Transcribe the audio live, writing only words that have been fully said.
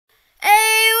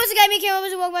guys, me Cam,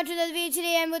 welcome back to another video.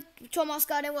 Today I'm with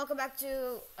 12mossgod and welcome back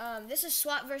to, this is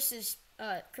Swat versus,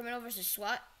 Criminal versus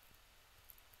Swat.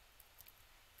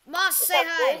 Moss, say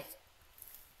hi. Dude?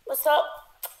 What's up?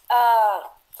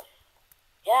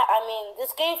 Yeah, I mean,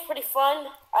 this game's pretty fun.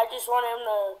 I just want him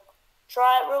to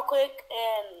try it real quick,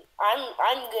 and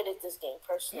I'm good at this game,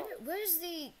 personally. Where's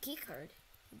the key card?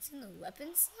 It's in the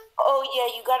weapons slot? Oh,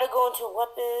 yeah, you gotta go into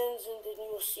weapons, and then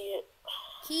you'll see it.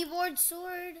 Keyboard,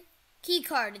 sword, key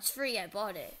card. It's free. I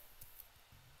bought it.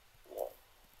 Yeah.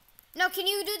 Now, can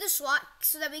you do the SWAT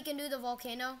so that we can do the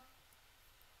volcano?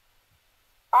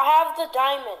 I have the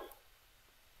diamond.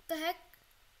 The heck?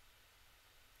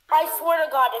 I swear to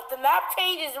God, if the map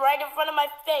changes right in front of my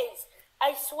face,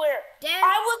 I swear, Damn.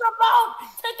 I was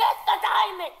about to get the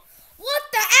diamond. What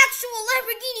the actual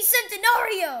Lamborghini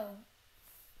Centenario?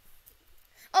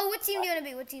 Oh, what team do you want to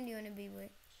be? What team do you want to be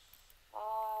with?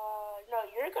 No,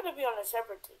 you're gonna be on a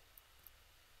separate team.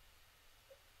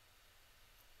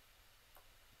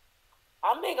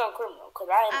 I'm big on criminal because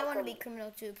I want to be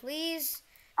criminal too, please.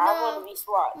 I No. want to be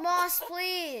SWAT. Moss,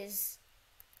 please.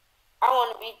 I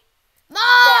want to be.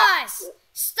 Moss!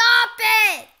 Stop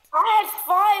it! I had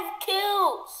 5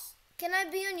 kills. Can I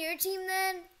be on your team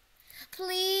then?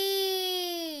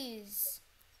 Please.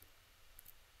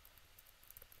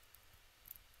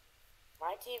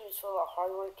 My team is full of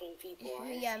hardworking people.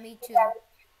 Right? Yeah, me too.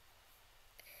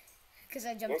 Because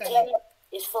I Your jumped team on it.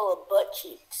 is full of butt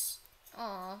cheeks.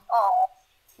 Aw. Oh.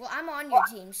 Well, I'm on your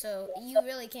team, so you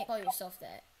really can't call yourself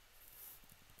that.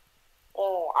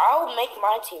 Oh, I'll make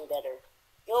my team better.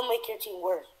 You'll make your team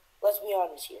worse. Let's be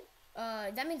honest here.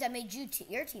 That means I made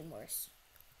your team worse.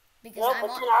 Because No, I'm but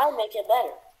on. then I'll make it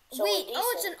better. So Wait, we're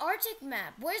oh, it's decent. an Arctic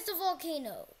map. Where's the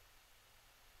volcano?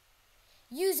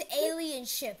 Use alien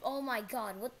ship. Oh my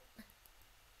god, what?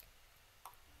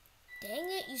 Dang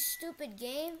it, you stupid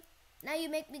game. Now you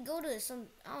make me go to some,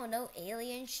 I don't know,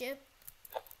 alien ship.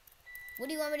 What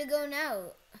do you want me to go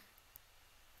now?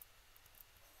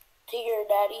 To your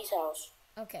daddy's house.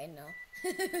 Okay, no.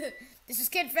 This is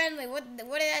kid friendly. What did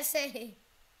I say?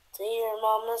 To your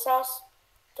mama's house.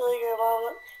 To your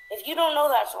mama. If you don't know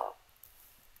that song,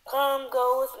 come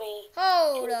go with me.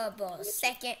 Hold up a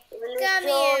second. Come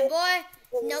here, boy.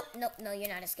 Nope, no, you're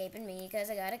not escaping me because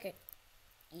I got a...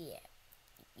 Yeah.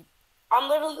 I'm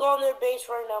literally on their base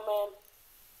right now, man.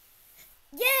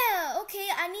 Yeah, okay,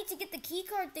 I need to get the key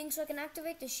card thing so I can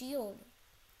activate the shield.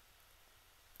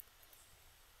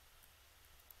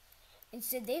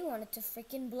 Instead, they wanted to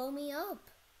freaking blow me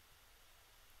up.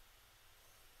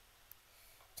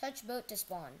 Touch boat to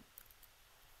spawn.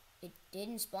 It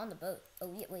didn't spawn the boat.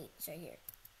 Oh, yeah, wait, it's right here.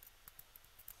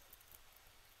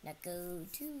 Now go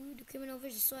to the criminal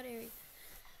versus SWAT area.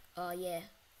 Oh, yeah.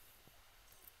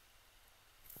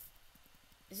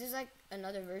 This is like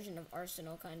another version of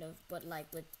Arsenal, kind of, but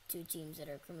like with 2 teams that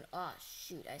are criminal. Ah,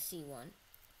 shoot, I see one.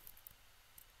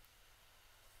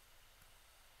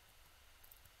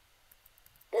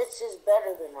 This is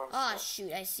better than ours. Ah,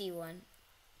 shoot, I see one.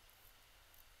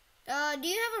 Do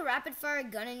you have a rapid fire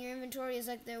gun in your inventory? Is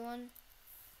like there one?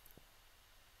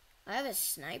 I have a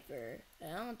sniper.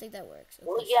 I don't think that works. Okay,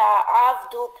 Well, yeah, I have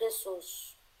dual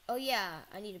pistols. Oh yeah,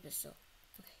 I need a pistol.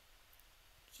 Okay.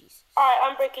 Jesus. Alright,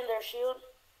 I'm breaking their shield.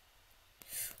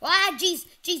 Ah,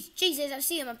 Jesus, I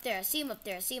see him up there. I see him up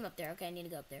there. Okay, I need to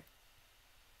go up there.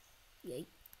 Yay.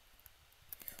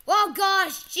 Oh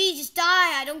gosh, gee, just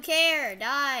die. I don't care.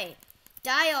 Die.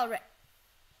 Die already.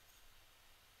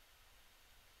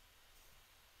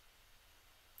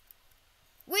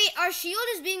 Wait, our shield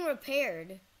is being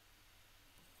repaired.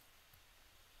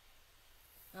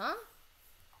 Huh?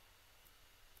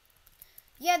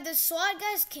 Yeah, the SWAT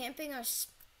guy's camping our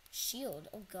shield.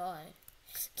 Oh god.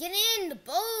 Get in the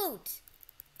boat.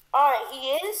 Alright,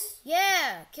 he is?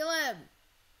 Yeah, kill him.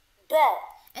 Bet.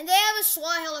 And they have a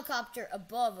SWAT helicopter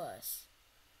above us.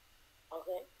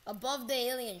 Okay. Above the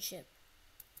alien ship.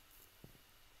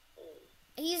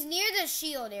 He's near the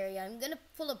shield area. I'm gonna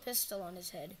pull a pistol on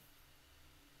his head.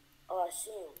 Oh, I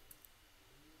see him.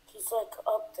 He's like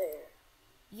up there.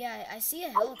 Yeah, I see a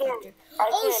helicopter. I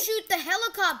Oh can't. shoot, the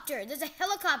helicopter! There's a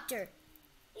helicopter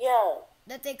Yeah.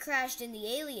 that they crashed in the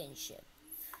alien ship.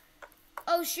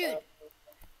 Oh shoot.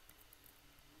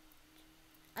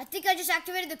 I think I just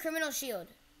activated the criminal shield.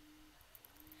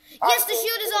 Yes, the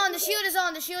shield is on, the shield is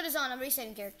on, the shield is on. I'm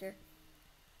resetting character.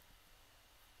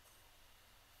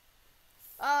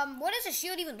 What does a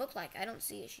shield even look like? I don't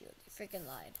see a shield. You freaking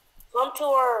lied. Come to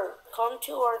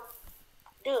our,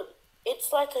 dude,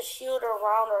 it's like a shield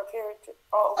around our character.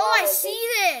 Oh, I see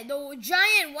that! The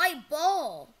giant white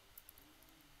ball.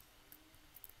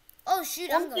 Oh shoot,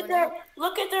 I'm going.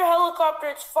 Look at their helicopter.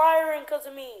 It's firing because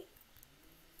of me.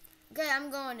 Okay,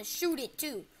 I'm going to shoot it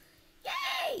too.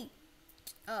 Yay!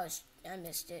 Oh, I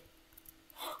missed it.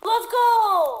 Let's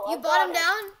go! You brought him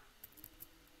down?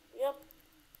 Yep.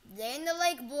 They're in the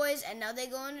lake, boys, and now they're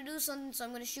going to do something, so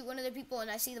I'm going to shoot one of their people, and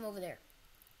I see them over there.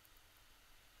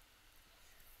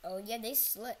 Oh, yeah, they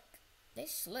slick. They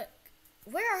slick.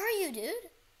 Where are you,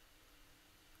 dude?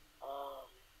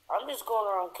 I'm just going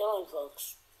around killing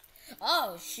folks.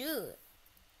 Oh, shoot.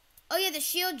 Oh, yeah, the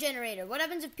shield generator. What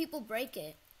happens if people break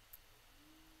it?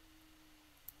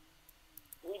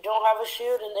 We don't have a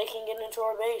shield, and they can get into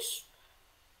our base.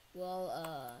 Well,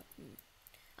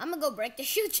 I'm going to go break the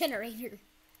shield generator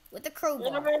with the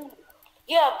crowbar.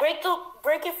 Yeah, break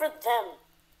it for them.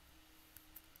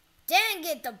 Dang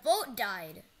it, the boat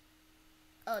died.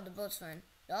 Oh, the boat's fine.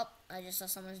 Oh, I just saw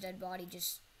someone's dead body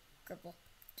just cripple.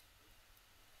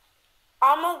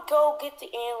 I'm gonna go get the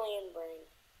alien brain.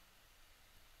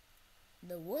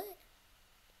 The what?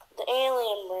 The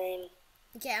alien brain.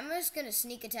 Okay, I'm just gonna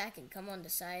sneak attack and come on the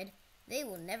side. They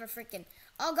will never freaking...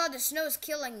 Oh god, the snow is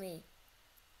killing me.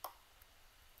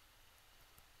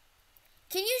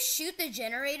 Can you shoot the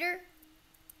generator?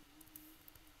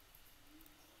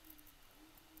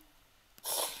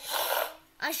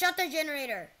 I shot the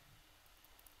generator.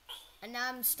 And now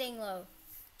I'm staying low.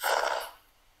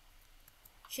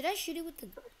 Should I shoot it with the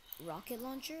rocket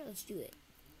launcher? Let's do it.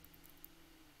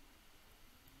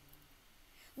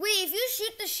 Wait, if you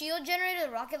shoot the shield generator,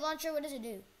 the rocket launcher, what does it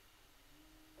do?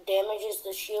 Damages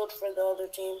the shield for the other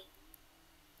team.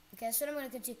 Okay, that's what I'm going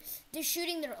to continue. They're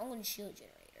shooting their own shield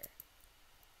generator.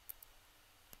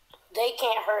 They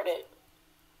can't hurt it.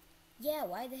 Yeah,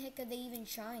 why the heck are they even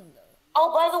trying, though?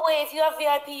 Oh, by the way, if you have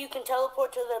VIP, you can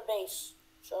teleport to their base.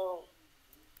 So,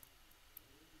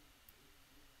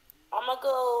 I'm gonna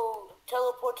go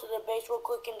teleport to their base real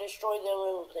quick and destroy their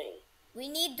little thing. We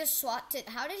need the SWAT to...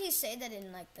 How did he say that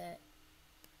in like that?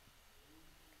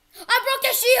 I broke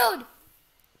the shield!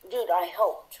 Dude, I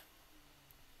helped.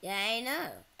 Yeah, I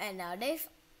know. And now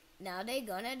they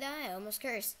gonna die. I almost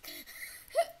cursed.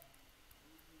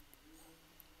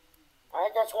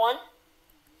 Alright, that's one.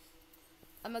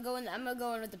 I'm gonna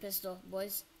go in with the pistol,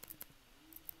 boys.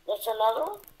 That's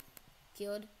another one.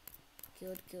 Killed.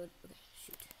 Okay,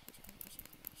 shoot.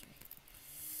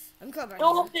 I'm crowbarred.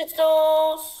 Dual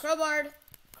pistols. Crowbarred.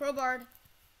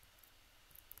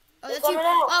 Oh, that's coming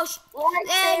you. out. Oh,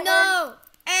 hey, no.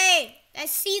 Hey, I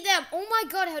see them. Oh my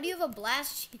god, how do you have a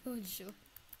blast shield? Sure.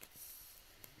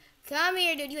 Come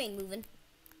here, dude. You ain't moving.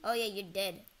 Oh yeah, you're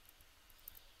dead.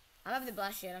 I'm having the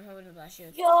blast shield. I'm having the blast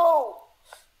shield. Yo,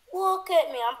 look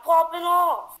at me. I'm popping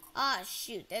off. Ah,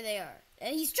 shoot. There they are.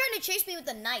 And he's trying to chase me with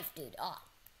a knife, dude. Ah.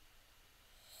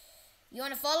 You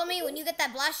want to follow me? When you get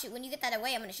that blast shoot, when you get that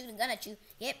away, I'm going to shoot a gun at you.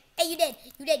 Yep. Hey, you dead.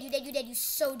 You dead. You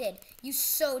so dead. You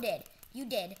so dead. You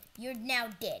dead. You're now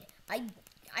dead.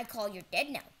 I call you're dead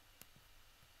now.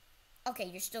 Okay,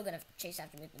 you're still going to chase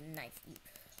after me with a knife.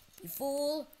 You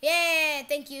fool. Yeah,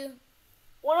 thank you.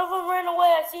 One of them ran away.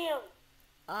 I see him.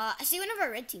 I see one of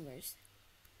our red teamers.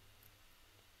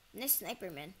 Nice sniper,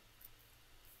 man.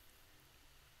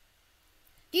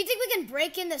 Do you think we can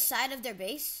break in the side of their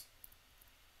base?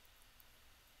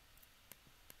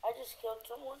 I just killed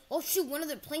someone. Oh shoot, one of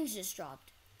their planes just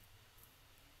dropped.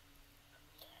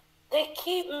 They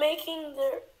keep making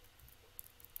their...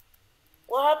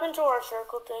 What happened to our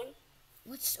circle thing?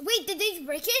 Wait, did they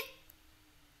break it?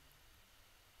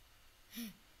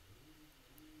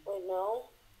 Wait, no.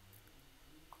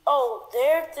 Oh,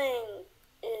 their thing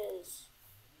is...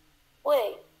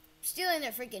 Wait. Stealing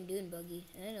their freaking dune buggy.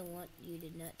 I don't want you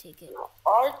to not take it. No,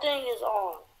 our thing is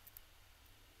on.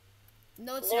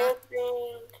 No, it's their not.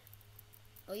 Thing...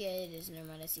 Oh yeah, it is. Never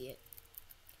mind, I see it.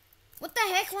 What the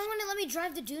heck? Why won't it let me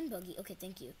drive the dune buggy? Okay,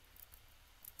 thank you.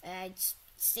 It's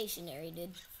stationary,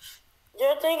 dude.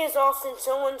 Their thing is off and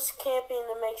someone's camping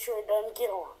to make sure it doesn't get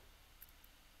on.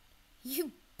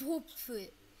 You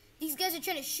bullfoot. These guys are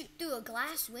trying to shoot through a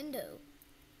glass window.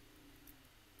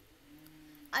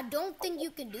 I don't think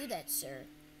you can do that, sir.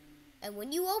 And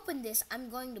when you open this, I'm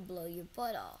going to blow your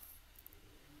butt off.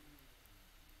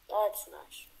 That's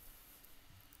nice.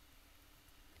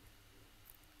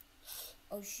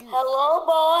 Oh, shoot. Hello,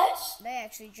 boys. They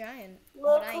actually trying.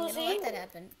 Look but I ain't who's gonna let here. that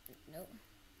happen. Nope.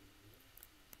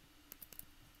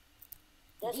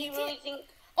 Does he really think...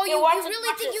 Oh, Here, you watch really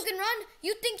watch think this. you can run?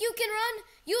 You think you can run?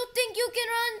 You think you can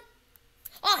run?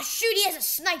 Oh, shoot, he has a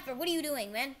sniper. What are you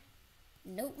doing, man?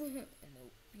 Nope. Nope.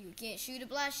 You can't shoot a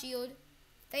blast shield.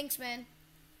 Thanks, man.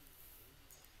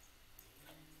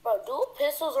 Bro, dual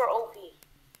pistols are OP.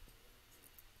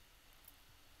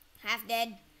 Half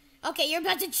dead. Okay, you're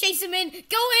about to chase him in.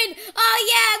 Go in. Oh,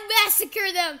 yeah,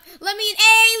 massacre them. Let me in.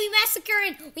 Hey, we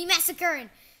massacring. We massacring.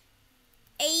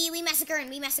 Hey, we massacring.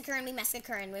 We massacring. We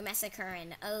massacring. We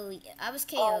massacring. Oh, I was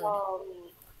KO'd.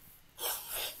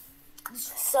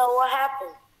 So what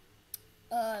happened?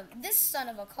 This son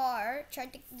of a car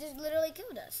tried to just literally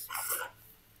killed us.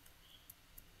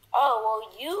 Oh,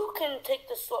 well, you can take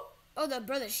the slope. Oh, the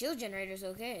brother shield generator's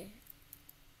okay.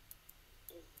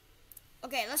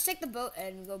 Okay, let's take the boat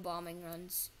and go bombing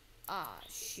runs. Ah,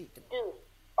 shoot. Dude,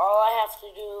 all I have to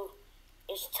do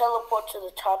is teleport to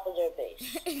the top of their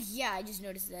base. Yeah, I just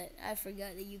noticed that. I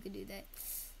forgot that you could do that.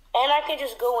 And I can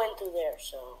just go in through there,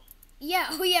 so. Yeah,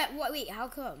 oh yeah, wait, how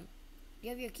come? Do you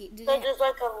have your key? So there's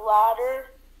like a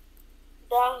ladder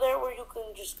down there where you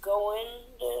can just go in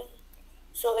there.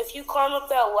 So if you climb up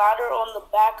that ladder on the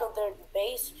back of their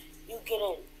base, you get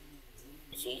in.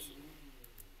 It's easy.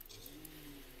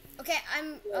 Okay,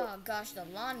 oh gosh, the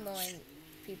lawn mowing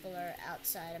people are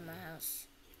outside of my house.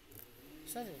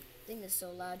 So the thing is so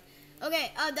loud.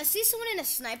 Okay, I see someone in a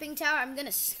sniping tower. I'm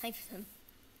gonna snipe them.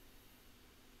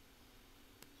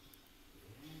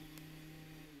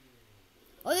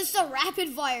 Oh, this is a rapid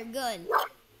fire gun.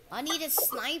 I need a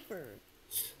sniper.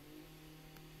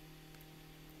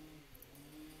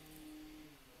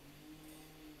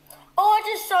 Oh, I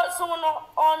just shot someone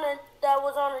that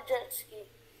was on a jet ski.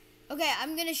 Okay,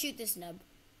 I'm gonna shoot this nub.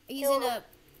 He's in a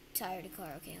tired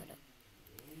car. Okay, hold up.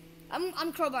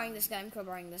 I'm crowbarring this guy. I'm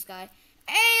crowbarring this guy.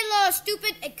 Hey, little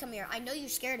stupid! Hey, come here. I know you're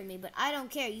scared of me, but I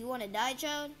don't care. You wanna die,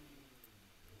 child?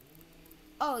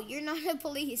 Oh, you're not a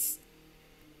police.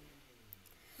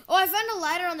 Oh, I found a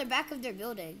ladder on the back of their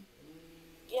building.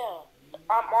 Yeah,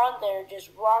 I'm on there just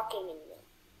rocking them.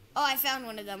 Oh, I found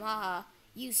one of them. Haha.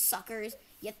 You suckers.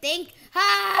 You think?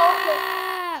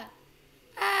 Ha!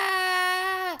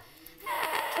 Okay.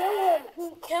 He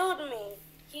killed me.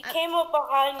 He came up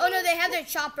behind me. Oh, no, they have their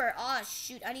chopper. Oh,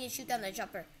 shoot. I need to shoot down their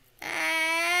chopper.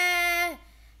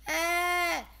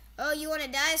 Oh, you want to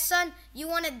die, son? You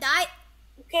want to die?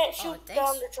 You can't shoot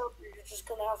down the chopper. You're just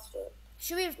going to have to.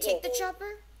 Should we take the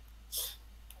chopper?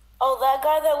 Oh, that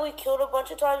guy that we killed a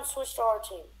bunch of times switched to our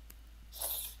team.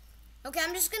 Okay,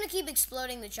 I'm just going to keep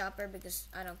exploding the chopper because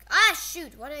I don't... Ah,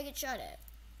 shoot. Why did I get shot at?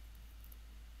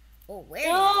 Oh, where?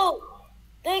 No!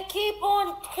 They keep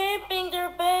on camping their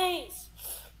base.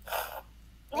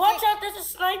 Watch out, there's a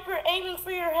sniper aiming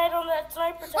for your head on that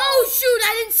sniper tower. Oh, shoot,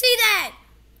 I didn't see that.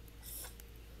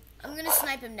 I'm going to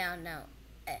snipe him down now.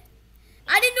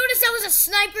 I didn't notice that was a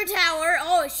sniper tower.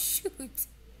 Oh, shoot.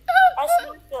 I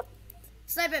sniped him.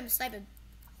 Snipe him, snipe him.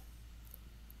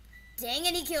 Dang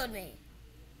it, he killed me.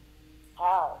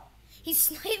 How? He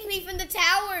sniped me from the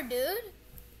tower, dude.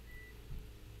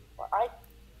 Well,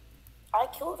 I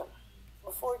killed him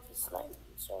before he sniped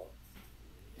me, so.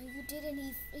 No, you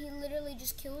didn't. He literally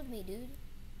just killed me, dude.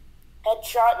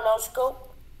 Headshot, no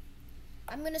scope.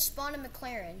 I'm gonna spawn a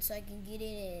McLaren so I can get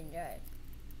in and drive.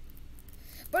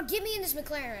 Bro, get me in this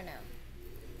McLaren right now.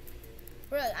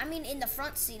 Bro, I mean in the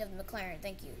front seat of the McLaren,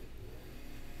 thank you.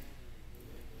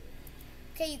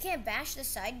 Okay, you can't bash the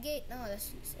side gate? No,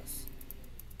 that's useless.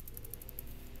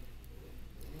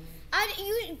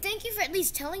 Thank you for at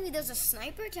least telling me there's a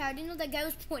sniper tower. I didn't know that guy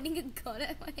was pointing a gun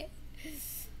at my head.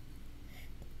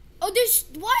 Oh, why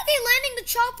are they landing the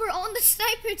chopper on the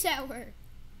sniper tower?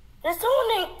 There's someone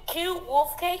named Cute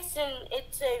Wolfcakes, and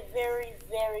it's a very,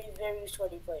 very, very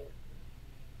sweaty player.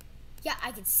 Yeah,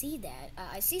 I can see that.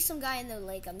 I see some guy in the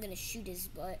lake. I'm gonna shoot his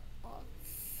butt off.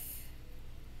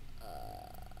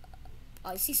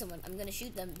 I see someone. I'm gonna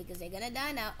shoot them because they're gonna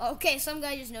die now. Okay, some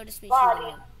guy just noticed me shooting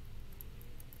him.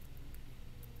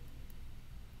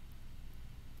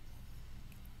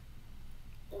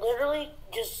 Literally,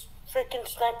 just freaking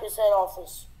snipe his head off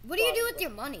his. What do you do with your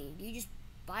money? Do you just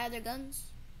buy other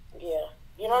guns? Yeah,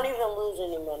 you don't even lose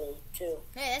any money, too.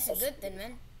 Hey, that's a good thing,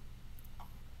 man.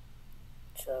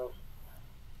 So,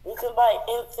 you can buy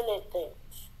infinite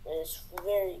things. And it's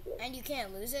very good. And you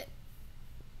can't lose it?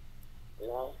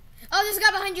 No. Oh, there's a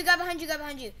guy behind you, guy behind you, guy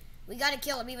behind you. We gotta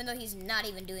kill him even though he's not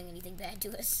even doing anything bad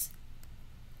to us.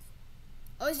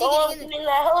 Oh, is he getting in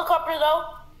that helicopter,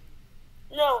 though?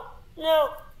 No,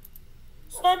 no.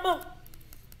 Snipe him.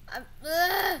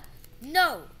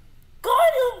 No.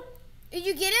 Got him. Did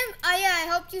you get him? Oh, yeah, I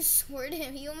helped you sword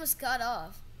him. He almost got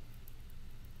off.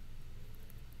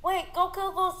 Wait, go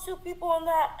kill those two people on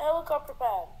that helicopter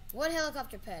pad. What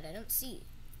helicopter pad? I don't see.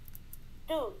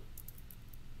 Dude.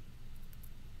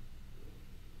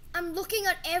 I'm looking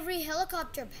at every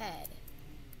helicopter pad.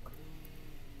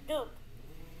 Dude.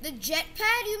 The jet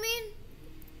pad, you mean?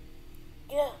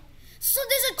 Yeah. So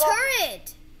there's a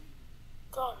turret.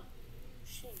 God.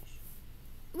 Sheesh.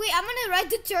 Wait, I'm gonna ride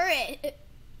the turret.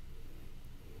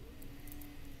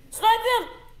 Snipe him!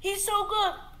 He's so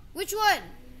good! Which one?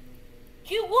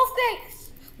 Cute wolf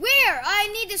cakes! Where? I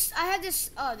need this. I have this.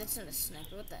 Oh, that's not a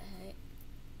sniper. What the heck?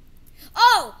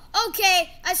 Oh,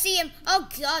 okay. I see him. Oh,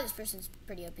 God, this person's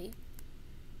pretty OP.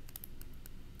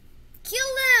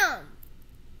 Kill them!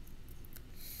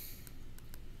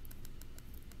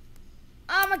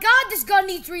 Oh, my God, this gun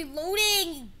needs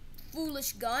reloading, you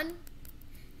foolish gun.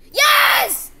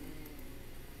 Yes!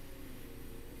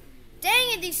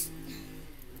 Dang it, these...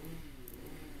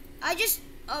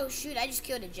 Oh, shoot, I just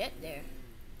killed a jet there.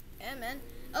 Yeah, man.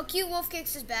 Oh, cute wolf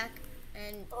kicks is back.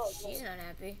 And she's not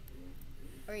happy.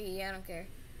 Or he, I don't care.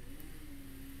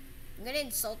 I'm gonna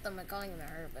insult them by calling them a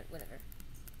her, but whatever.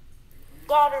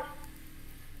 Got her.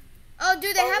 Oh,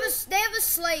 dude, they have a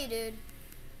sleigh, dude.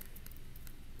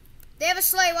 They have a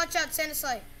sleigh. Watch out, Santa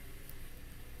sleigh.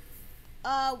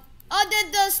 The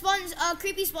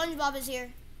creepy SpongeBob is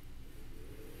here.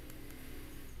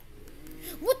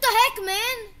 What the heck,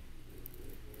 man?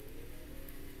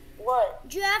 What?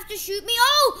 Did you have to shoot me?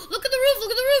 Oh, look at the roof, look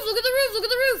at the roof, look at the roof, look at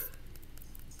the roof.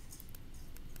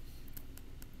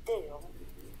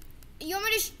 Damn. You want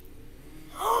me to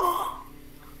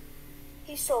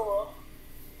He's so low.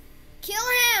 Kill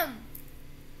him.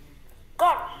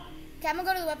 Got him. Okay, I'm gonna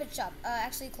go to the weapon shop.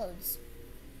 Actually, clothes.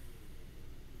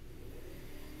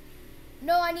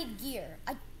 No, I need gear.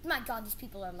 My God, these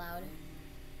people are loud.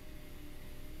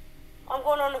 I'm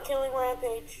going on a killing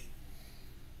rampage.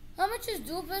 How much is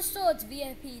dual pistol? It's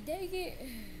VIP. Dang it.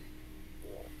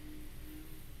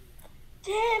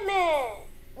 Damn it.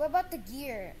 What about the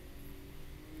gear?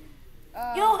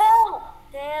 Yo, help!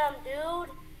 Damn, dude.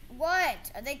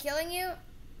 What? Are they killing you?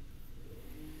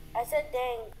 I said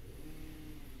dang.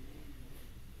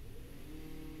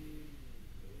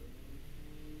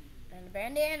 And a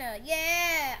bandana.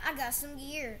 Yeah, I got some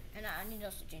gear. And I need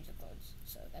also to change the clothes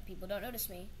so that people don't notice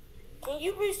me. Can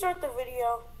you restart the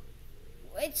video?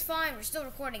 It's fine. We're still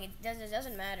recording. It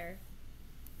doesn't matter.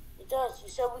 It does. You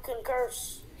said we couldn't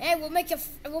curse. Hey, we'll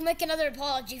make another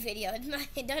apology video.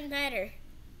 It doesn't matter.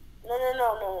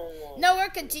 No. No, we're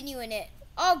continuing it.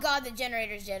 Oh God, the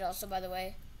generator's dead. Also, by the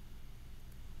way,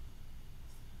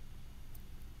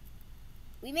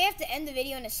 we may have to end the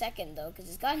video in a second though, because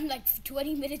it's gotten like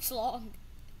 20 minutes long.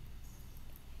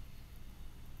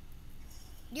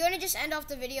 Do you want to just end off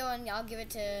the video and I'll give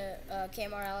it to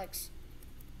KMR Alex?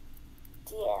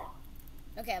 Yeah.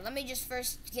 Okay, let me just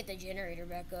first get the generator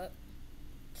back up.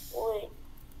 Wait.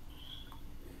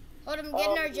 Hold on, I'm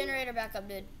getting our generator back up,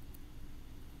 dude.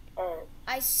 Alright.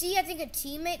 I think, a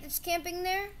teammate that's camping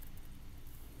there.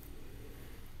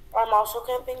 I'm also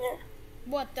camping there.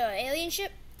 What, the alien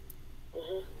ship?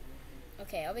 Mhm.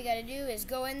 Okay, all we gotta do is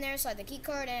go in there, slide the key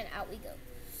card, and out we go.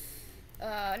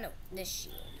 No, this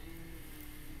shield.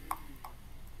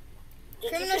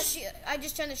 Criminal shield. I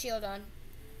just turned the shield on.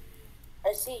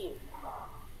 I see you.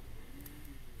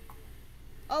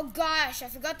 Oh gosh, I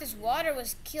forgot this water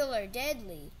was killer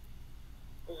deadly.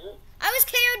 Mhm. I was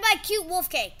KO'd by cute wolf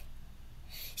cake.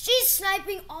 She's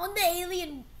sniping on the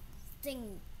alien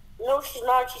thing. No, she's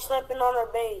not. She's sniping on our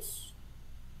base.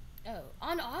 Oh,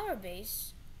 on our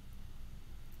base?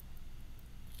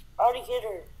 I already hit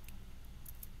her.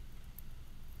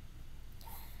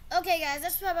 Okay, guys,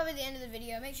 that's probably the end of the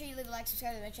video. Make sure you leave a like,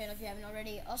 subscribe to my channel if you haven't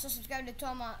already. Also, subscribe to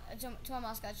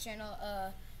 12mossgod's channel.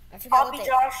 I forgot I'll what be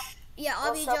Josh. Yeah,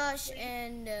 I'll be Josh,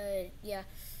 and yeah.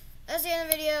 That's the end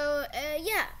of the video.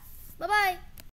 Yeah. Bye-bye.